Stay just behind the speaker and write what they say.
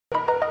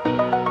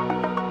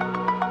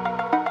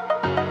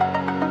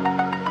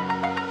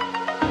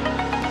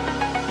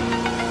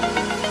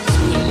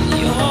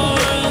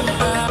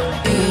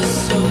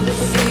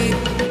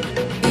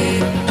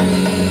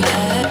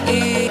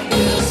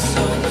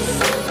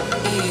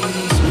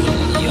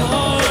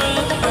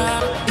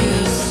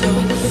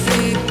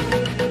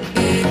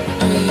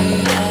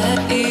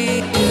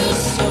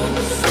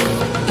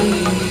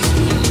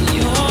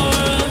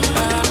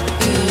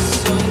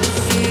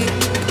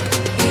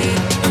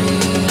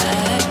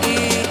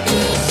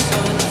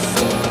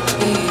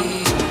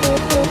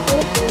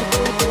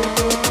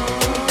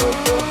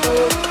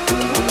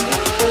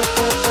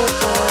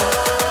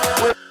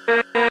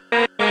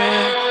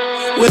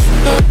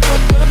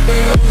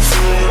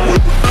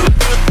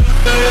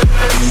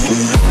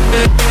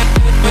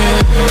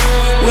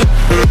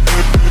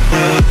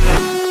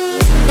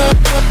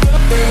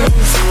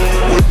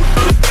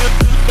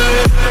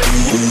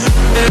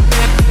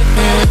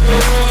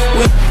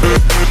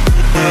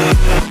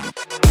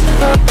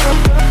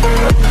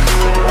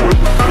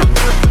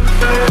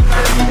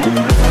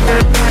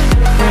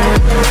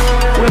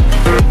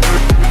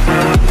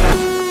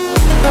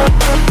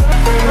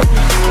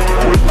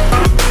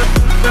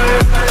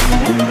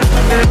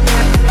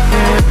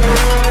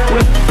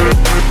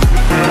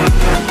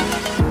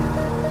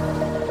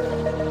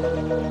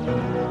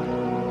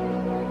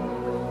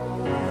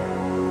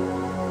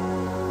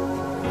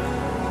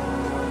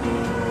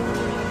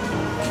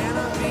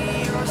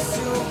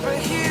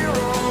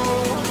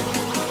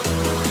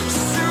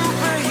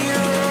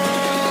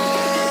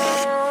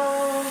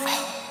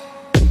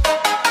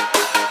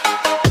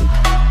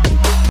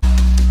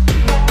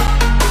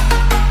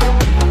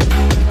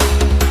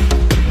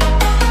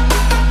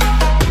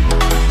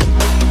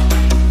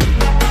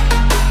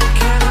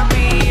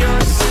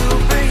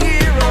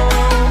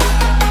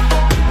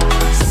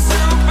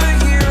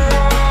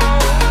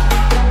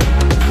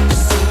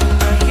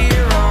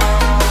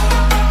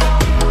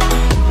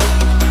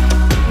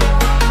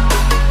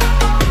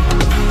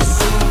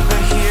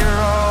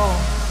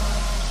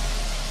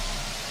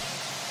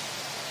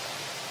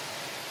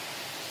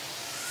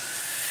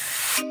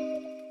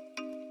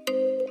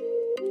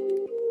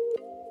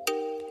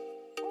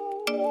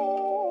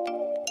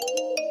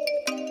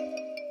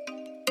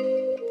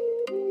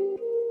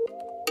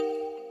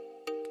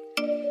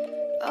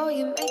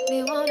you make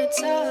me wanna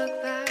talk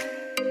back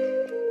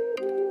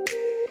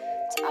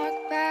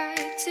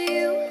to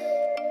you.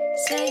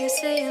 Say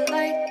it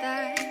like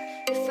that.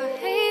 If I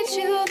hate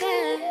you,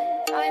 then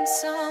find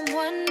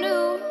someone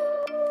new.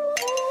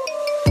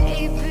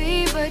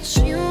 Baby, but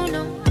you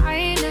know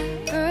I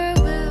never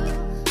will.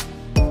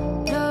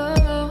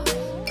 No,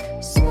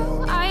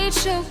 so I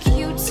choke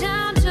you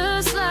down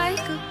just like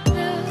a pill.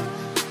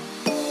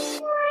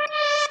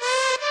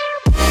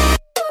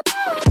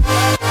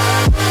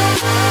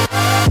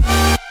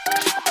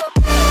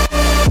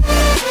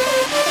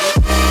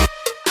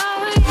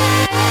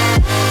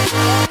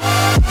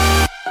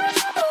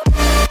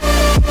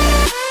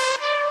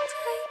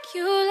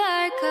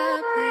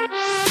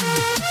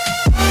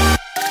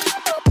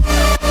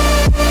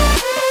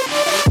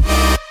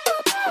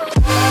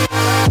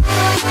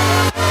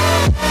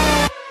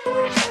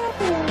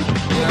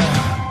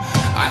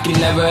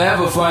 Never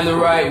ever find the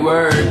right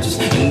words,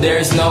 and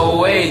there's no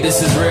way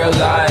this is real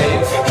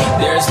life.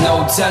 There's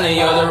no telling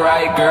you're the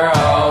right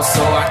girl,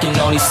 so I can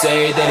only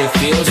say that it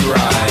feels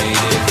right.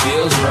 It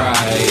feels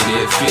right,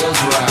 it feels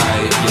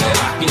right.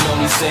 Yeah, I can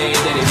only say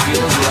that it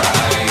feels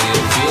right.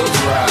 It feels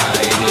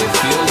right, it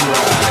feels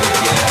right.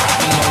 Yeah, I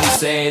can only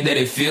say that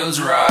it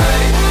feels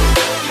right.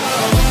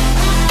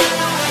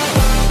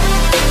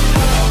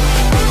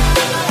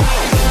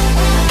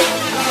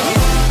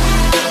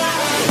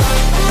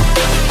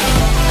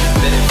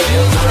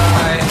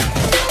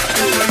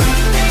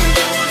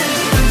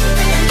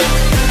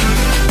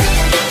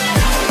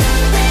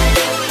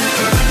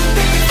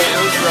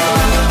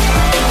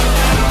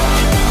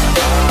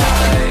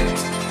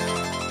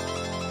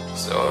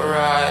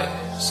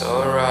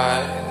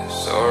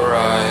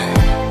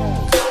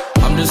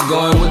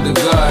 Going with the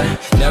gut,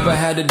 never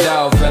had a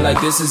doubt, felt like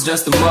this is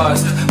just a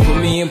must. Put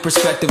me in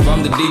perspective,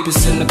 I'm the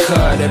deepest in the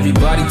cut.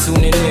 Everybody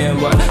tuning in,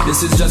 but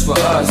this is just for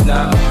us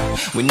now.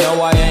 We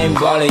know I ain't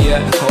ballin'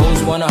 yet,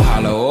 hoes wanna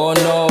holler, oh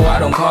no, I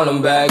don't call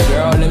them back.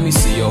 Girl, let me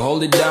see you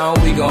hold it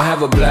down, we gon'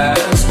 have a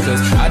blast.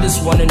 Cause I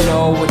just wanna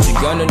know what you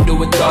gonna do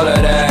with all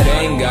of that.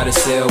 Ain't gotta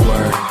say a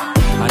word,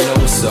 I know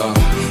what's up,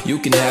 you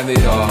can have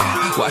it all.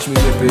 Watch me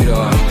rip it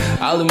off,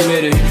 I'll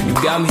admit it, you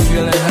got me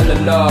feeling hella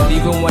loved.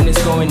 Even when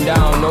it's going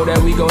down, know that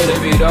we gon'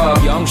 live it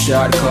up. Young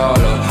shot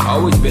caller,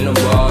 always been a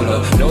baller.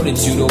 Know that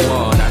you the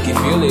one, I can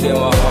feel it in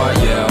my heart.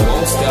 Yeah, I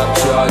won't stop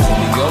charging,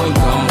 we going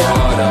come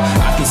harder.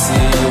 I can see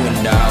you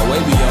and I,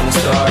 way beyond the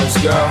stars,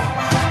 girl.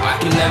 I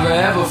can never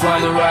ever find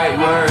the right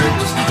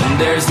words, and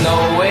there's no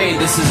way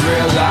this is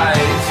real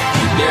life.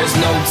 There's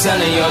no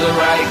telling you're the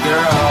right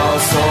girl,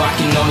 so I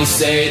can only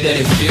say that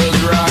it feels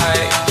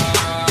right.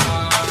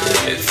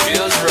 It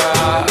feels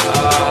right.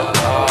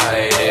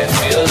 It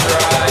feels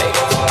right.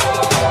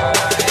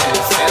 It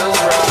feels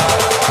right.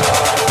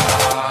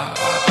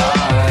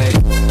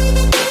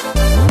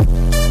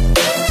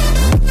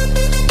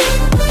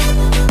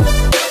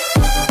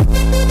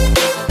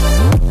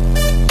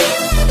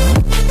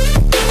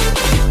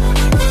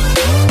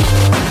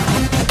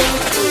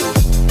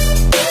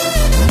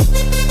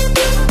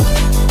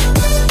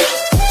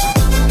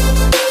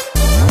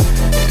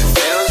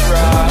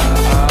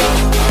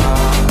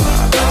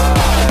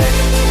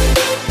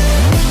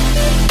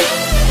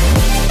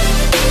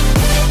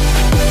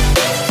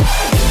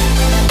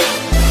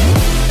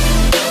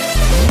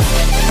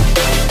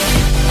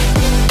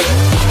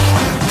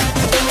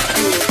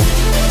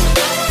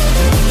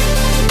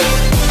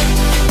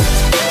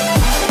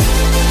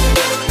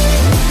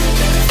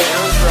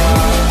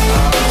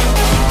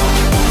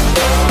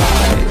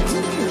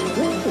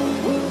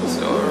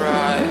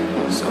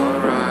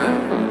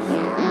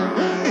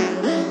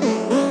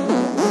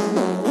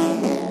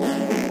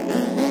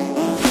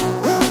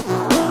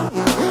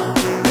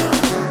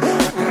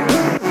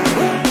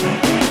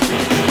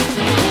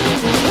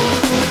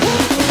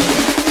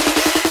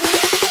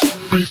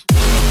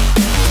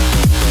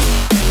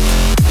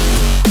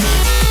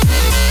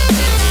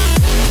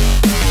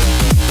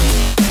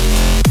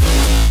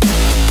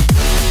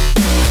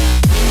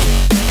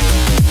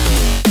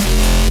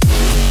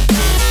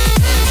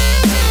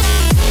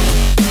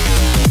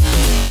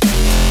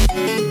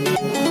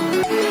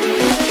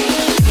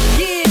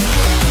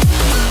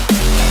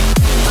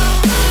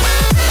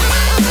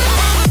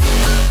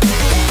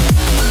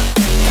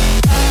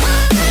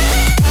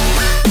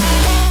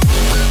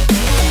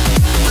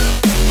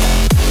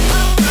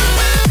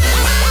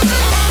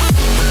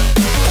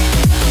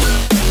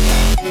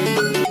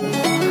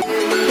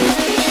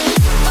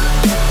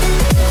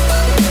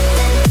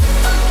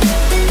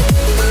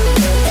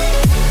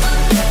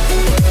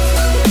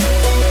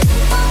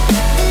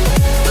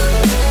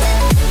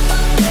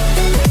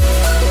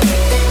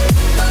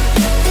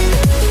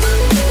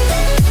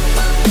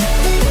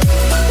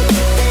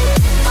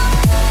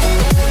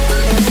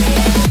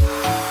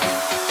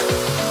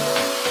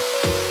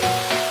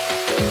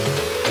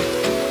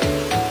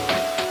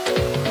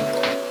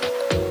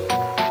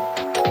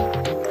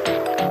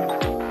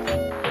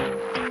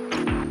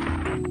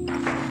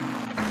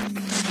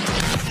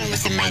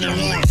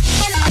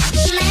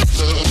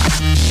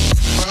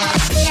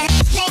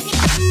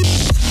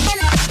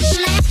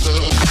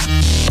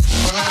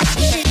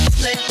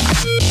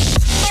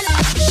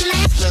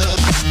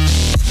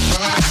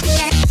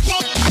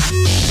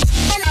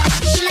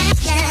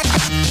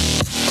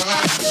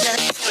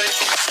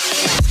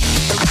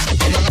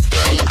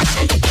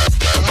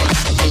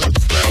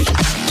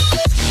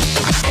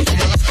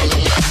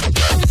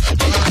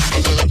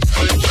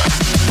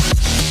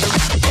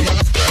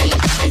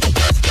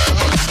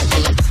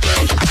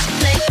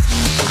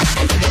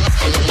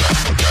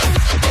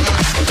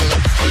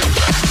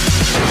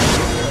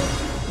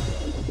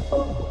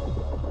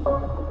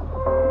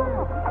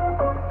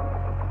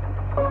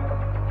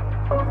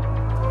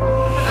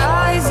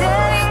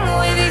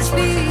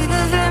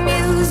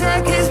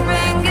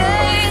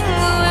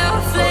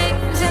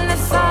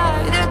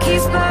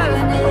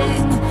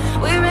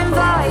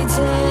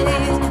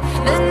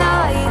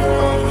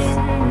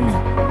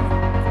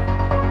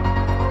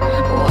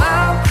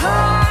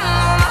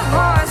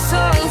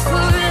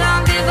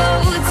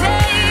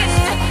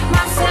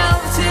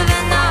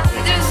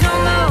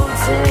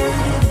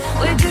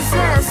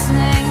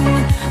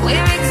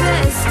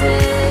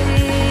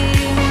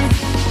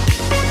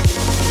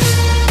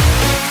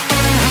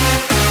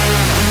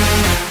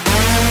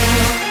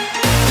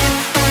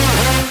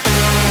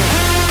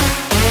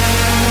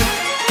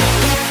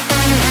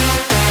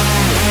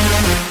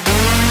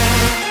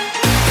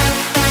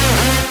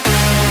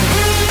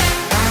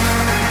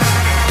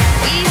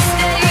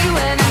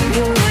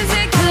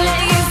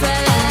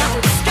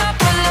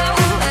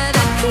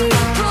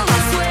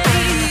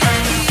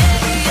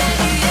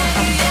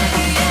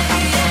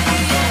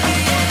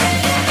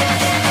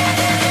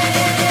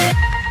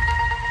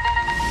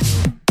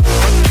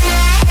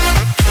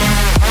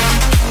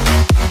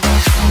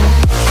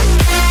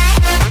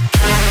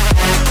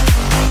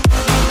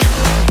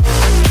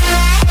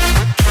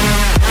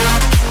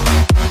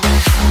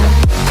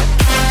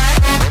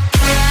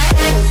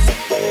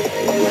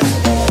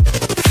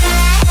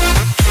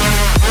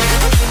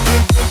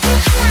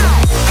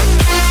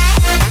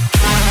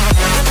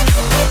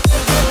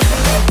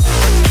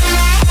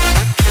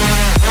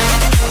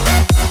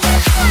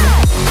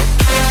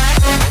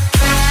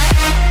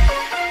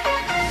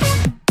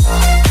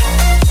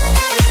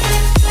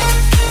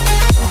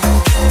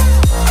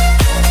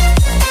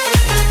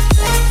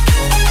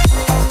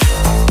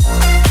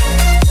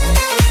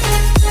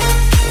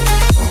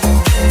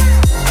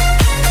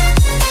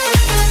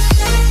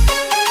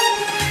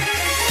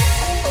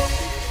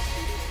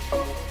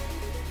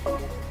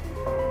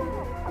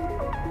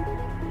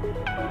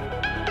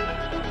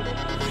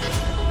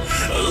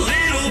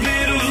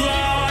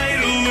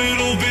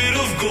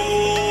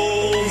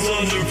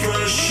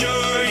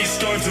 sure you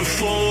start to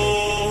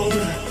fold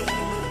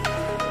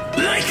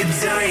like a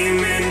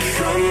diamond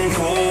from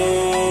gold.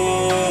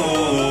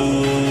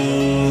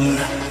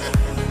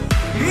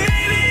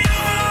 Maybe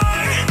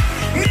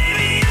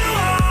you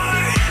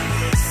are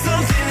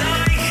something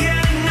I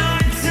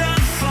cannot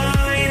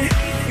define.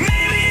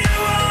 Maybe you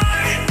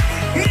are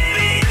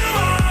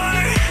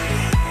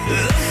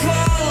the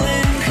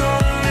fallen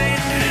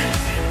kind.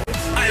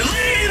 I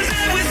lay in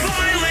bed with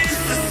violence,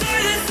 the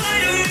silent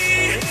side of me.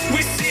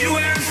 We see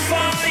where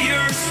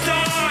fire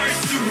starts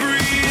to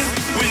breathe.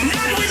 When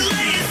I would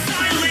lay in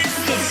silence,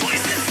 the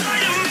voice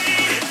inside of me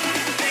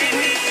made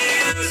me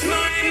use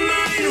my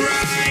mind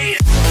right.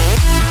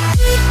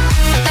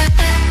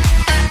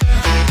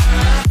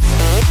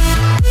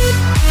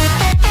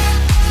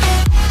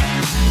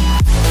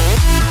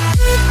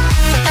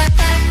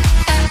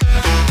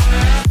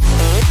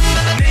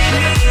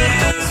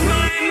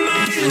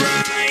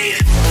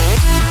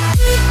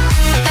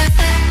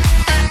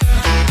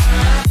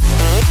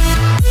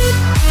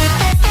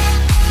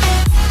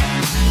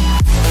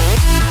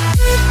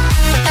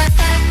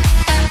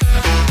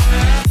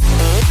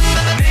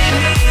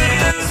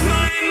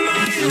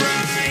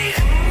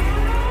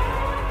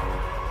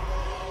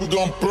 We're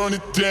gonna burn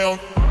it down.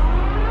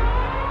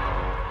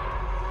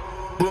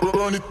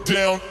 Burn it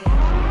down.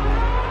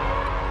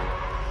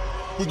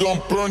 We're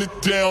gonna burn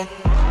it down.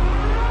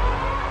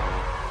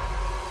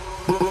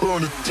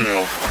 Burn it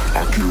down.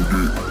 I killed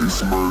it, it's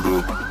murder.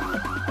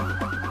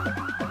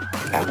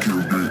 I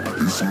killed it,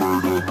 it's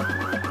murder.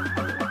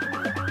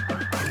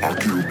 I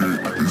killed it,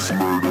 it's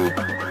murder.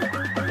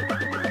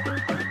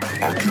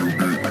 I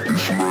killed it,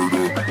 it's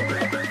murder.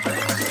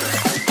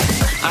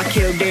 I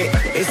killed it,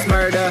 it's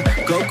murder,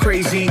 go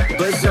crazy,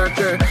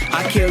 berserker.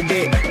 I killed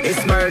it,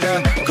 it's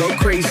murder, go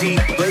crazy,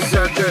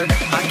 berserker.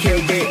 I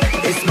killed it,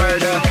 it's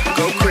murder,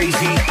 go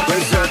crazy,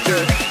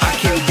 berserker. I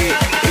killed it,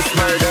 it's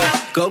murder,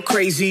 go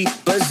crazy,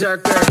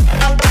 berserker.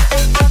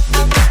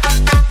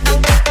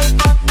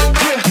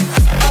 Yeah.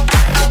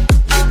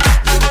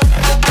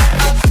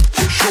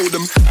 Show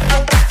them.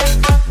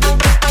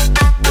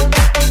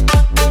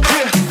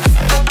 Yeah.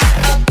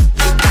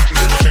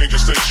 Change the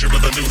station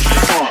with a new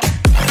shit.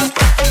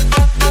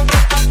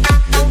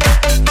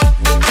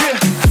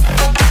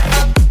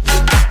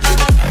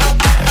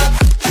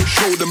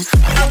 Show them.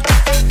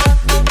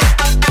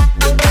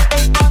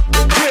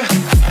 Yeah.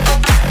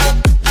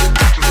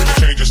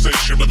 Change the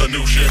station with a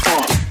new shit.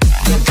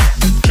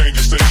 Change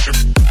the station.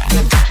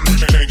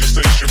 Change the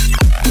station.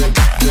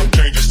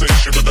 Change the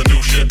station with a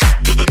new shit.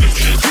 With a new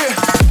shit. Yeah.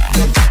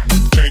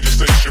 Change the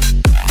station.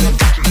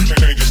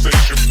 Change the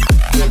station.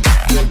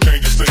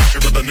 Change the station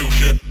with a new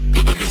shit.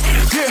 With a new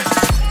shit. Yeah.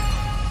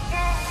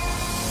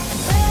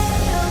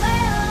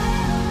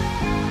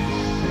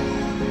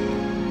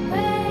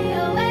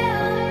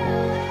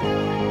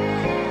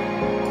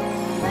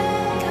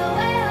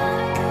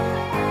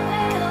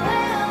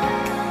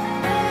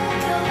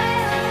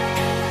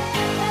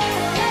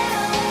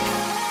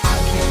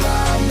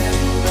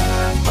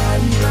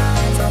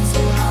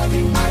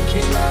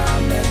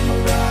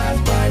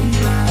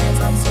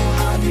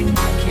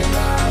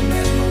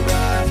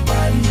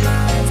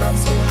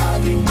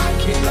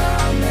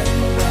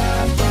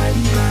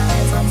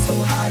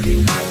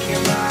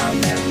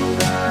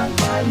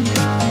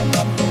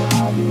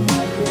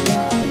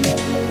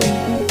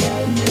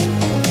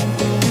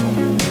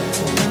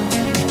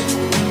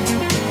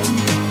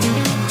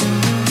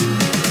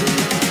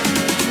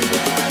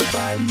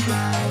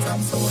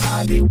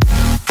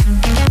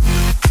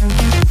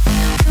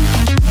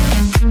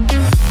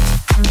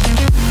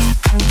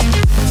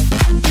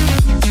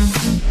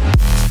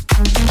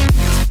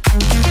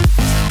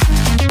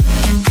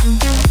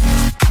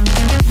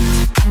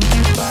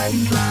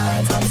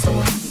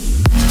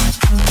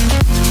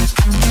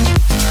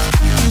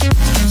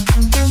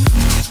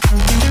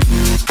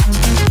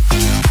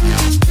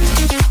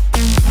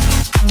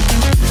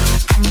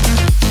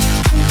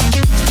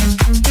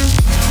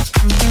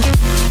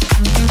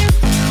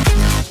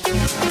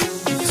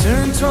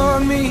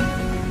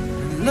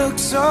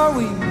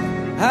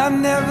 I've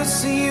never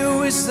seen you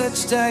with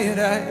such tired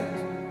eyes.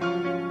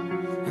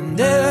 And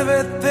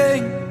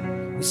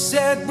everything we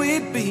said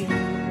we'd be,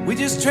 we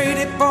just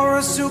traded for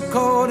a suit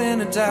coat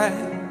and a tie.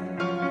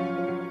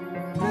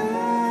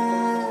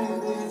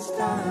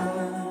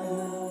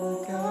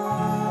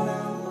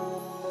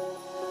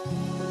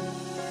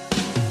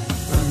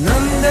 And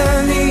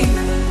underneath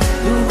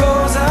the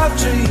rows of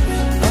trees,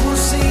 I will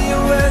see you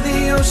where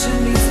the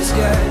ocean meets the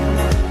sky.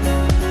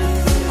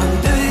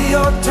 Under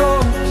your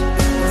toes,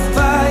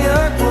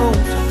 fire grows.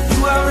 You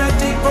are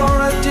ready for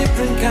a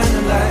different kind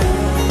of life.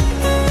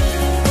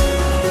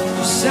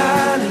 You're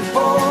shining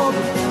forward,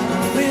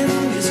 the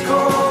wind is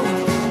cold.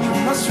 You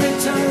must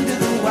return to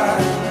the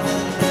wild.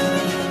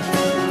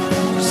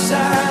 You're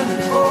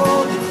shining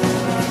forward,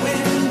 the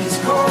wind is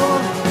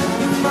cold.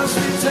 You must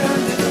return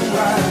to the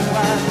wild,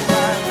 wild,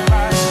 wild,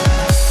 wild.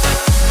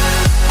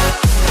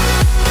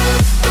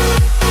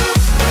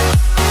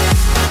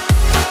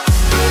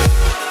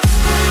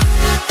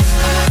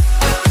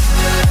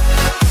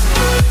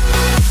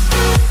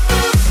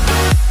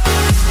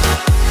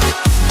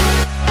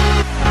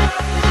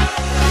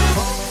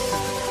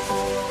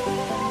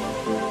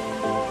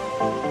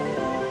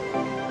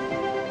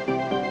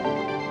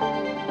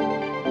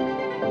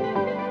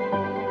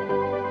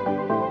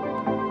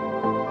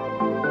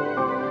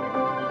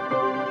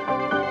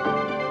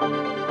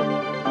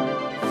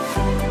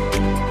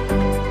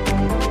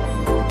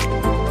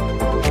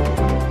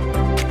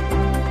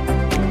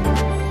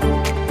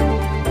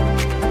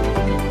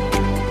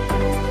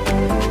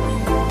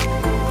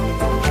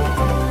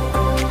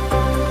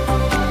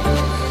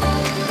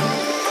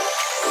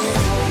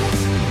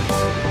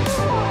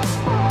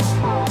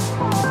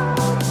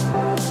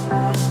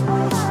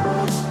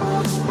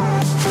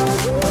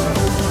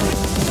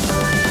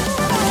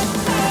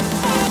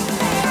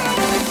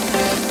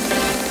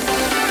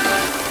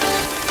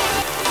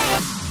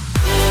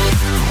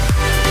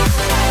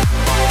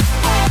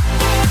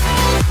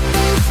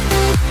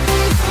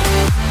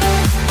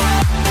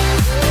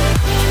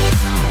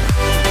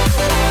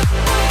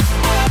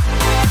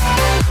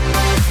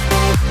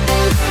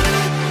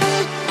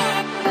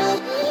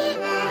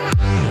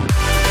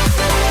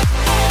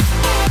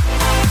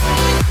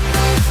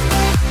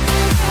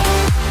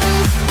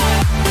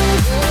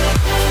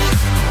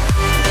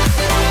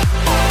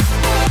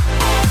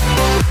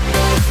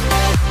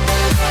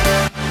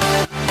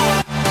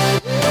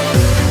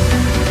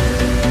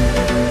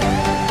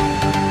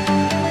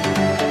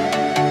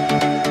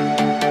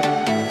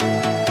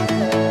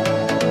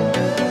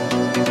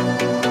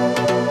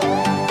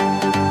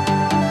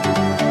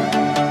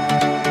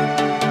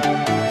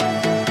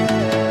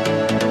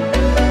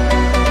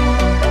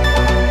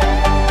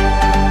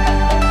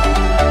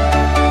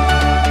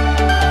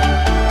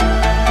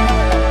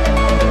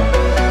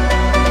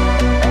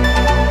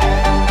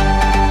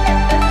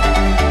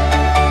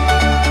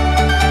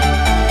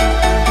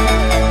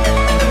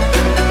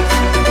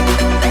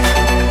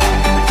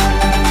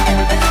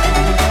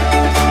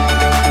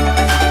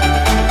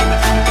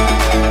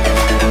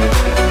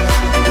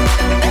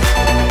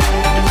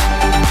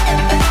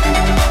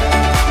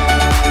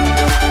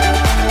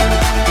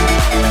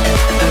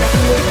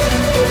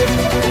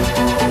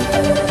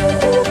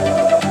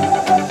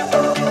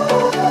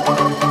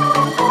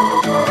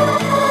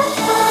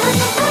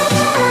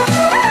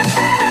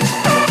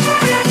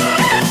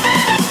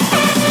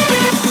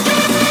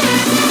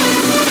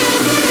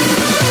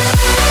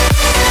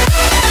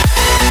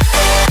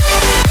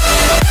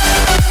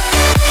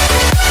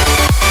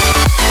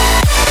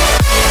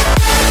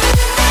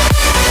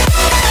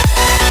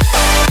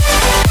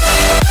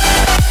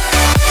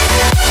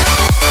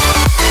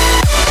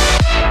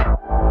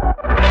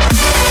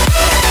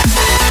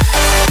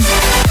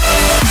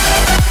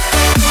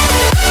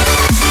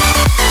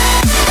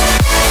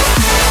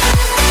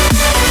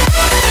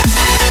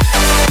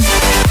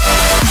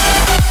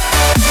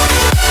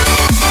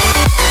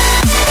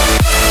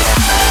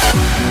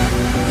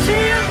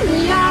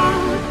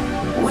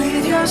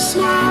 a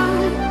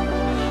smile.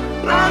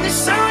 Now the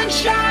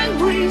sunshine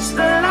brings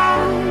the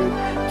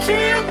light.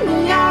 Fill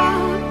me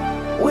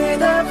out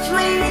with a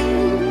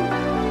flame.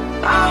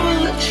 I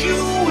will let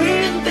you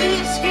in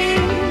this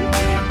game.